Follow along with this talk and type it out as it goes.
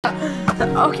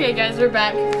Okay, guys, we're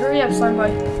back. Hurry up, slime boy.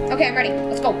 Okay, I'm ready.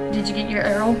 Let's go. Did you get your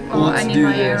arrow? Oh, Let's I need do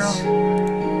my this.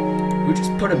 arrow. Who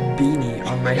just put a beanie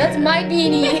on my That's head? my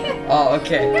beanie. Oh,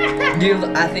 okay. Dude,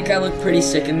 I think I look pretty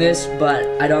sick in this, but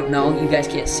I don't know. You guys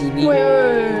can't see me. Wait.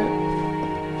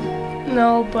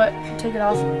 No, but take it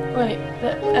off. Wait,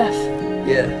 the F.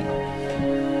 Yeah.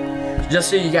 Just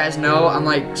so you guys know, I'm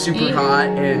like super E? hot,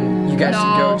 and you guys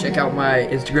should No. go check out my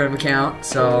Instagram account.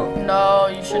 So, No,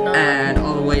 you should not. and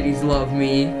all the ladies love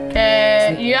me.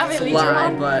 Okay, you have It's a a leisure lie,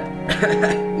 on? but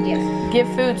Yes. Give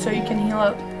food so you can heal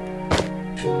up.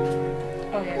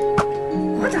 Okay.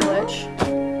 What's glitch?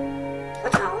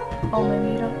 Oh,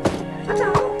 maybe you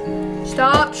don't.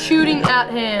 Stop shooting at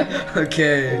him.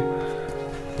 okay.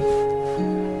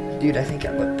 Dude, I think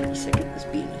I look pretty sick in this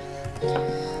beanie.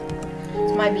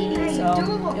 It's my beanie, Hey, so you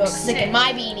do look you look sick in sick.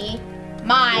 my beanie.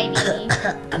 My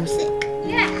beanie. I'm sick.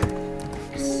 Yeah,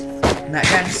 I'm that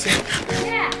kind of sick.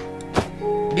 yeah.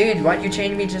 Dude, why'd you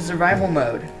change me to survival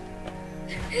mode?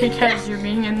 Because you're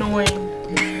being annoying.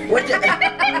 What the?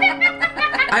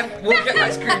 Look at my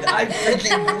screen. I'm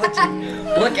freaking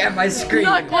glitching. Look at my screen.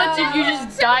 Not glitching, you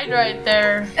just died right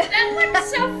there. That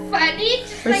looks so funny.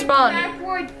 Just Respawn. like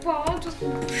backward ball. Just...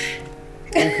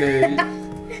 Okay.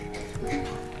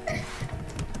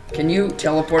 Can you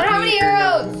teleport I don't have me? any or no?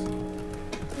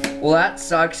 arrows. Well, that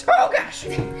sucks. Oh gosh.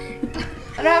 I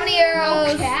don't have any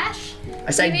arrows. Cash?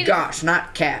 I said gosh,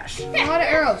 not cash. A lot of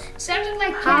arrows. Sounded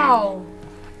like cash. How?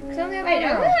 I only have Wait, one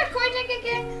are we arrow. recording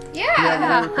again? Yeah.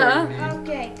 Yeah, we're Huh? recording.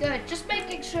 Okay, good. Just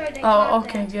making sure they Oh, got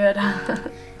okay, that.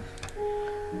 good.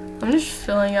 I'm just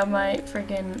filling up my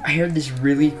freaking. I heard this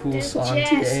really cool The song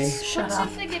chest. today. Shut Put up.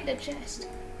 something in the chest.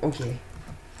 Okay.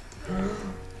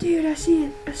 Dude, I see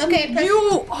it. I see Okay, it. press,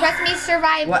 You press me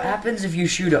survival. What happens if you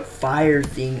shoot a fire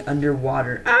thing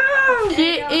underwater? Ah!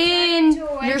 get in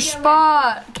your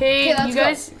spot, okay? Okay, let's You go.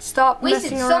 guys stop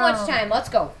Wasted messing so around. much time. Let's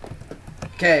go.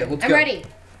 Okay, let's I'm go. ready.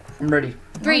 I'm ready.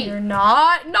 No, 3. you're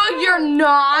not. No, you're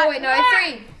not. Oh wait, no, I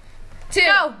have 3, 2.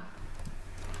 Go.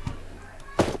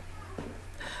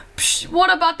 Psh,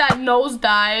 what about that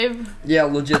nosedive? Yeah,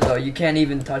 legit though. You can't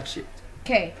even touch it.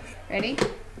 Okay, ready?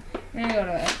 I'm gonna go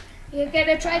to it. You're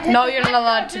gonna try to. No, you're not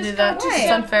allowed to do that. Why?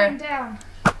 It's unfair. Down.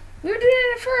 We were doing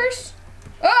it at first.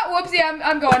 Oh, whoopsie!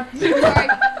 I'm going. Sorry.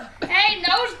 Hey,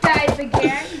 nosedive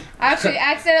again. I actually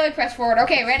accidentally pressed forward.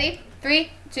 Okay, ready? 3,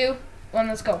 2, 1.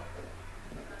 Let's go.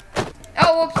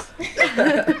 Oh, whoops!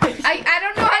 I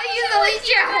don't know how to use the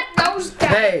leech. Nosedive.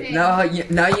 Hey,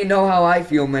 now you know how I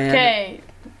feel, man. Okay.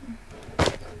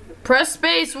 Press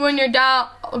space when you're down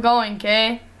going,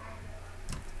 okay?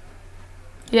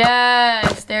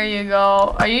 Yes, there you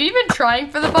go. Are you even trying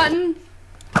for the button?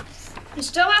 You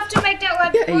still have to make that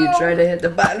one. Yeah, you try to hit the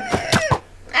button.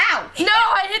 Ow! No,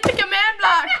 I hit the command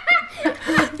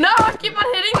block. No, I keep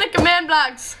on hitting the command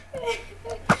blocks.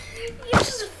 You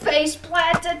just face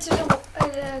planted to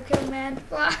the command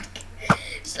block.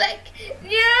 It's like,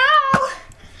 no.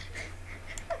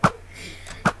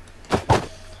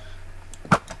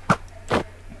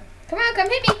 Come on, come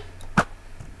hit me.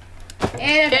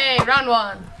 And Okay, round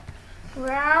 1.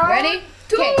 Round ready?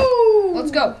 Okay,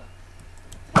 let's go.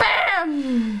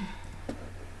 Bam!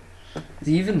 Is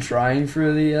he even trying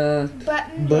for the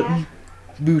button. button?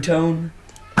 Button.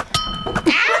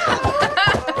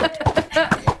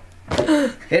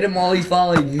 Hit him while he's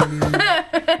falling.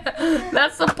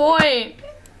 That's the point.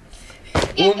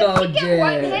 Yeah. Well, no, If you get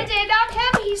one Jay. hit in on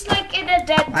him, he's like in a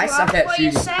dead I drop suck at for you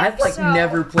shooting. said, I've like so-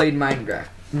 never played Minecraft.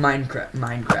 Minecraft.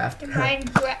 Minecraft.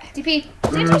 TP.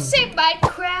 Did you say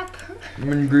Minecraft?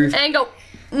 Minecraft. And go.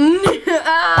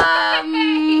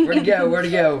 Where'd he go? Where'd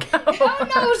he go?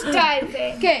 Oh,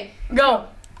 nosediving. Okay. Go.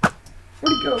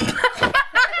 Where'd he go?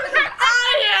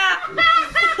 Ah, yeah.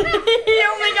 He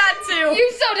only got 2.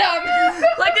 You're so dumb.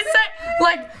 Like I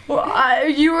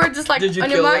said, you were just like, Did you on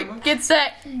your kill mark, him? get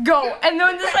set, go. And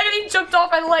then the second he jumped off,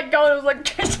 I let go and it was like,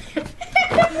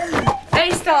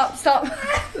 hey, stop.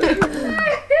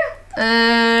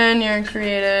 And you're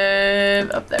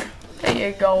creative up there. There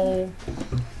you go.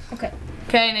 Okay.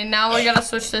 Okay, and now we gotta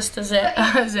switch this to Zen.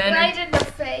 Right in the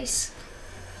face.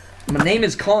 My name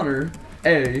is Connor.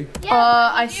 Hey.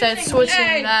 I said using switching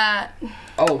Hey. that.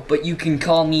 Oh, but you can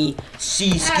call me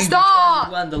C. Stop!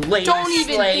 the Lady Don't even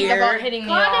think Slayer. about hitting me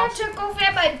Connor off. took over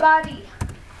my body.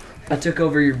 I took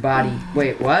over your body.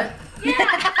 Wait, what?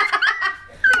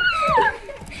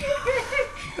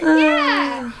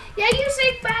 Yeah. Yeah, you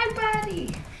say my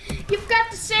body. You've got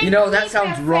the same. You know that clean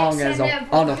sounds wrong face as and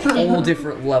on a everything. whole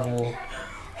different level.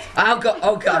 I'll go.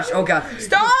 Oh gosh. Oh god.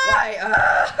 Stop!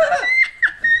 Why?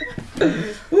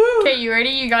 Woo. Okay, you ready?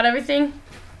 You got everything?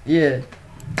 Yeah.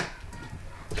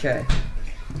 Okay.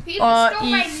 He even stole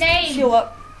my E. name. Heal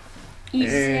up. E.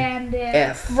 And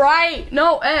F. Right.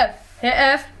 No, F. Hit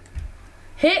F.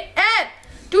 Hit F.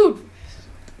 Dude.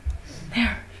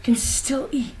 There. You can still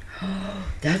E.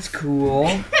 That's cool.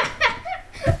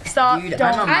 Stop. Dude,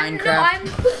 Don't. I'm a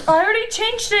Minecraft. I already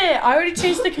changed it. I already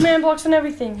changed the command blocks and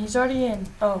everything. He's already in.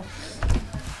 Oh.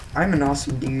 I'm an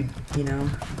awesome dude, you know.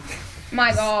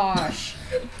 My gosh.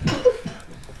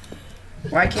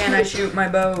 Why can't I shoot my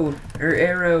bow or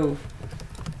arrow?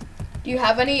 Do you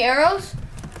have any arrows?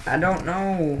 I don't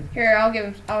know. Here, I'll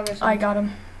give some. I got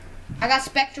him. I got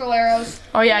spectral arrows.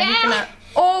 Oh yeah, he can.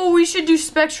 Oh, we should do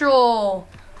spectral.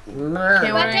 Okay,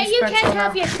 But we're then in you spectral can't now.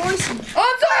 have your poison.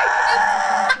 Oh,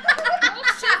 I'm Hold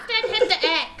shift and hit the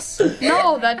X.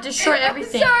 No, that destroy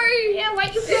everything. sorry. Yeah, why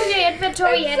you fill your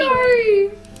inventory I'm anyway?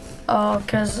 sorry. Oh,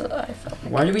 cause I felt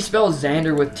Why do we spell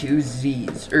Xander with 2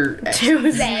 Z's? Or too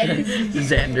Xander.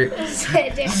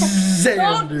 Said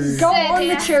Xander. Go on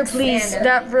the chair, please. Xander.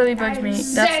 That really bugs me.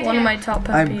 That's one of my top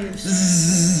pet I'm peeves.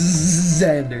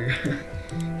 Xander.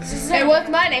 Hey, what's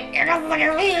my name?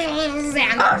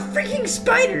 Ah, freaking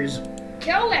spiders!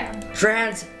 Kill them.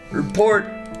 Transport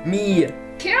me.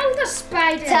 Kill the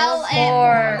spider.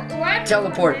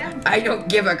 Teleport. I don't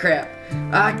give a crap.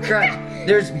 Ah, crap.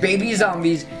 There's baby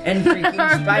zombies and freaking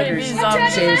spiders Baby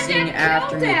zombies. chasing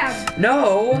after me.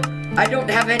 No, I don't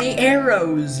have any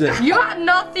arrows. You got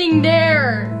nothing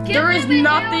there. Give There is him an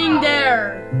nothing arrow.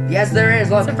 there. Yes, there is.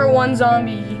 Look. Except for one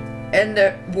zombie. And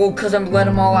well, cause I'm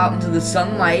letting them all out into the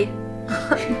sunlight.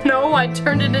 No, I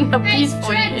turned it into Hey, peaceful, you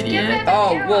Trent, give idiot. him an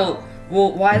Oh, arrow.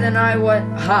 well, why then I what?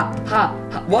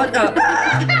 What?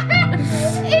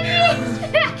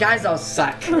 Guys, I'll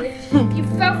suck. You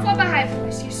fell from a high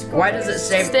place. You scored. Why does it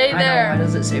say? Stay I know, there. why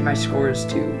does it say my score is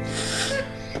 2?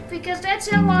 Because that's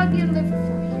how long you live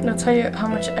for. I'll tell you how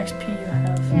much XP you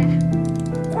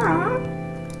have. Wow.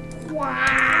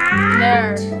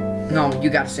 There. No, you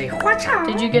gotta say what?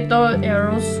 Did you get the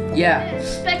arrows? Yeah,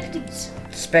 Specties.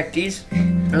 specties.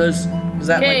 Are those? Is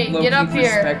that Okay, like low get key up for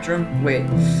here. Spectrum? Wait.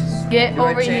 Get Do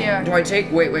I over take? here. Do I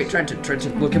take? Wait.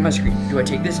 Trenton. Look at my screen. Do I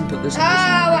take this and put this in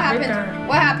Ah, what Leave it happened? there.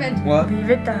 What happened? What? Leave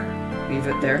it there. Leave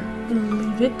it there.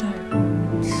 Leave it there.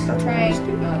 That's what I was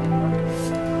doing.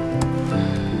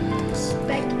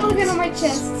 Specties. Look at my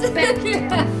chest. Spectrum.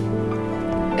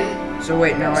 So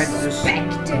wait, now I just.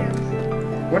 Spectrum.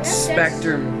 What's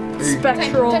spectrum?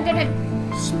 Spectral.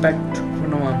 Spectrum.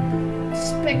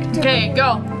 Spectrum. Okay,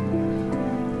 go.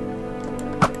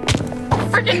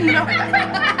 Freaking no.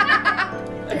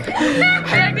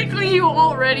 Technically, you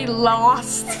already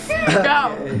lost.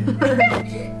 Go.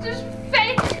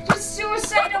 Just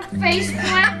suicidal face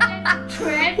planted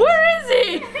Trent. Where is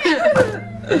he?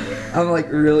 I'm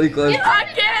like really close. I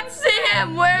can't see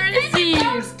him. Where is he?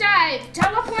 Nosedive.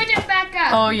 Teleport him back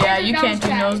up. Oh yeah, There's a you can't do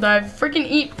nosedive. nosedive. Freaking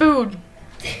eat food.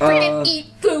 Freaking eat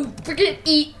food. Freaking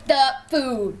eat the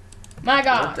food. My What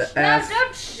God. the No, F?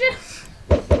 don't shoot.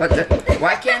 What the?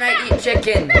 Why can't I eat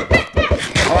chicken?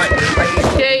 Oh, I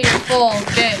Okay, you're full.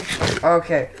 Okay, eat.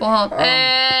 Okay. full health.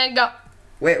 And go.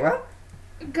 Wait, what?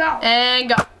 Go. And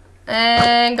go.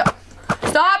 And go.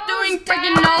 Stop doing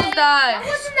freaking That nosedives.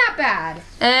 wasn't that bad.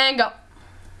 And go.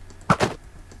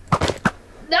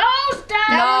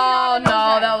 Nosedive.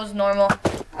 No, that was normal.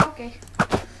 Okay.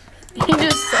 He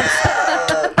just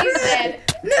sucks. He's dead.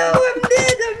 No, I'm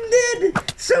dead.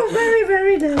 So very,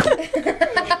 very dead.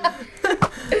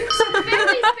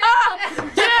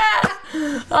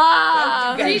 Yes!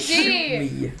 Ah. You guys GG.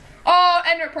 shoot me. Oh,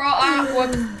 Ender Pearl. Ah,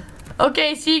 whoops.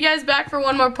 Okay, see you guys back for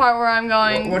one more part where I'm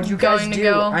going. What'd you guys going do? to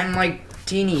go. I'm like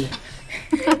teeny.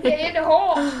 Get in the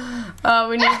hole.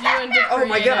 We need you and Oh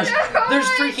my gosh, there's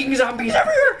freaking zombies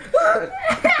everywhere.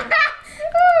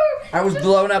 I was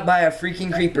blown up by a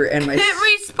freaking creeper and my Hit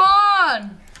respawn!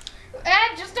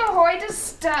 And just avoid the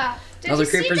stuff. Did other you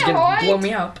see creeper's the gonna Hoyt? blow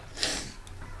me up.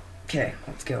 Okay,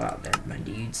 let's go out there, my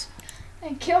dudes.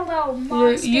 And kill the You,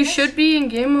 monsters. you should be in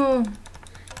game mode.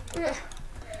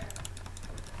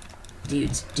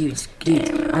 Dudes.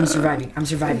 I'm surviving.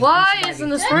 Why I'm isn't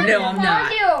this surviving. working? No, I'm not.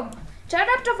 Volume. Turn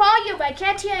up the volume. I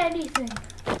can't hear anything.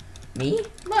 Me?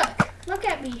 Look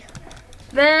at me.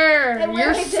 There, And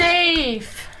you're where is it?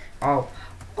 safe. Oh.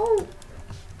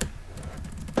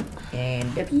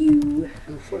 And W.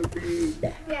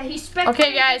 Yeah, he's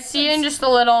Okay, guys, see you in just a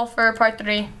little for part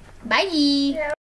 3. Bye.